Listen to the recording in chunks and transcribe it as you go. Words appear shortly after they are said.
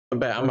I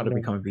bet I'm gonna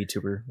become a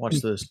VTuber.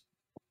 Watch this.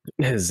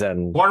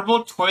 Zen.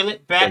 Portable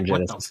toilet bag.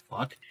 What the Genesis.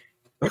 fuck?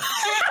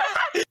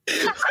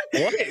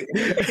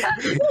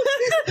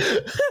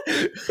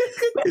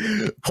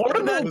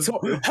 Portable.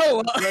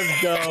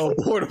 Let's go.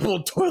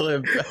 Portable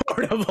toilet.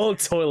 Portable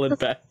toilet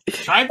bag.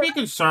 Should I be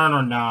concerned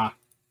or not?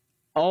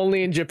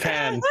 Only in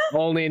Japan.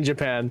 Only in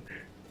Japan.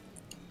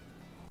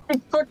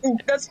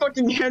 That's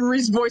fucking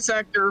Henry's voice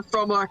actor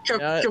from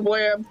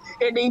Kablam,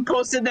 and he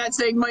posted that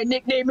saying my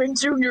nickname in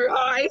junior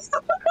high.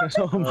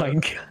 Oh my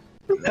god.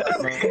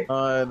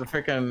 The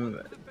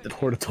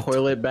freaking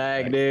toilet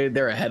bag, dude.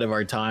 They're ahead of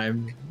our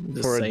time.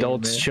 Just For saying,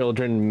 adults, man.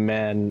 children,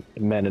 men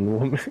and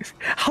women.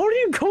 How are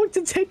you going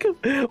to take a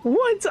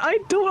what? I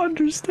don't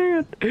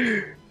understand.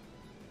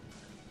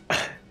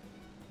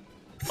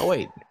 Oh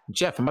wait,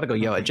 Jeff, I'm about to go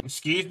yell at Jeff.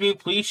 Excuse me,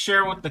 please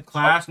share with the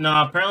class.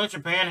 No, apparently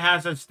Japan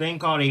has this thing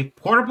called a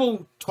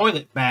portable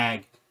toilet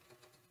bag.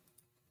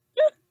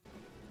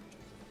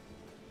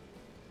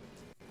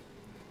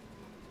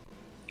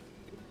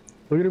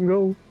 Look at him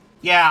go.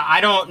 Yeah, I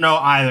don't know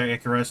either,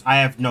 Icarus. I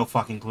have no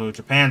fucking clue.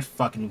 Japan's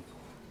fucking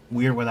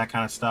weird with that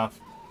kind of stuff.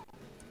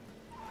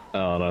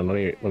 Oh no, let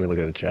me look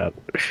at the chat.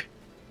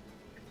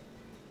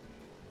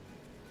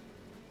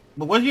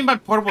 But what do you mean by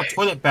portable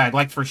toilet bag?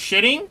 Like for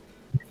shitting?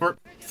 For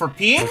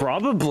peeing?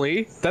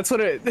 Probably. That's what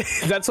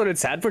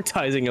it's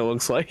advertising. It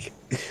looks like.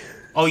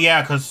 Oh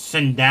yeah, cause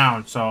sitting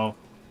down. So.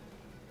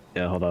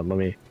 Yeah, hold on. Let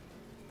me.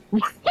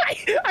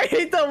 I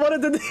hate that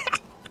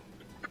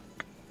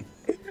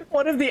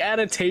one of the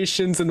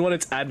annotations and when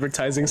it's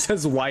advertising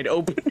says wide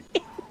open.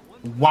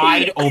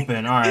 Wide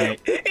open. All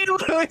right. It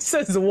literally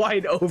says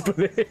wide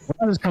open.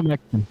 What is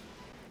connection?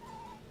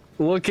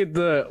 Look at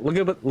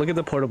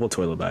the portable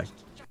toilet bag,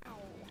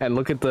 and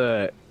look at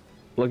the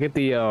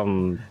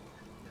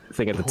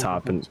thing at the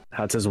top and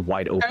how it says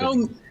wide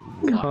open.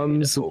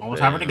 Comes.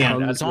 Almost happened again.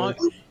 That's all.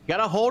 You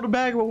gotta hold a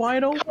bag with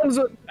wide open. Comes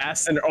with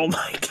fastener. Oh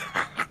my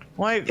god.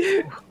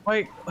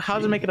 Like, how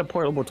does it make it a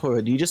portable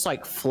toilet? Do you just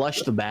like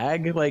flush the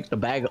bag? Like the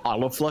bag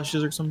auto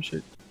flushes or some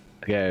shit?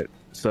 Okay,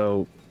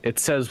 so it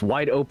says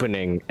wide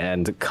opening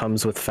and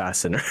comes with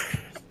fastener.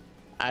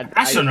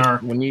 Fastener.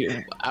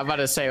 I'm about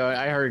to say,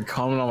 I heard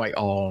comment. I'm like,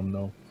 oh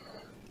no.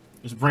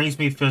 This brings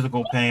me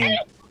physical pain.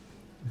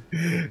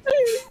 Hey,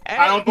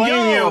 I don't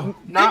blame you.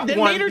 Not did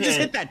one Mater just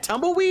bit. hit that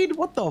tumbleweed?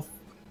 What the?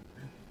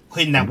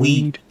 Hitting that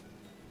weed.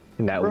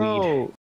 And that weed. Bro,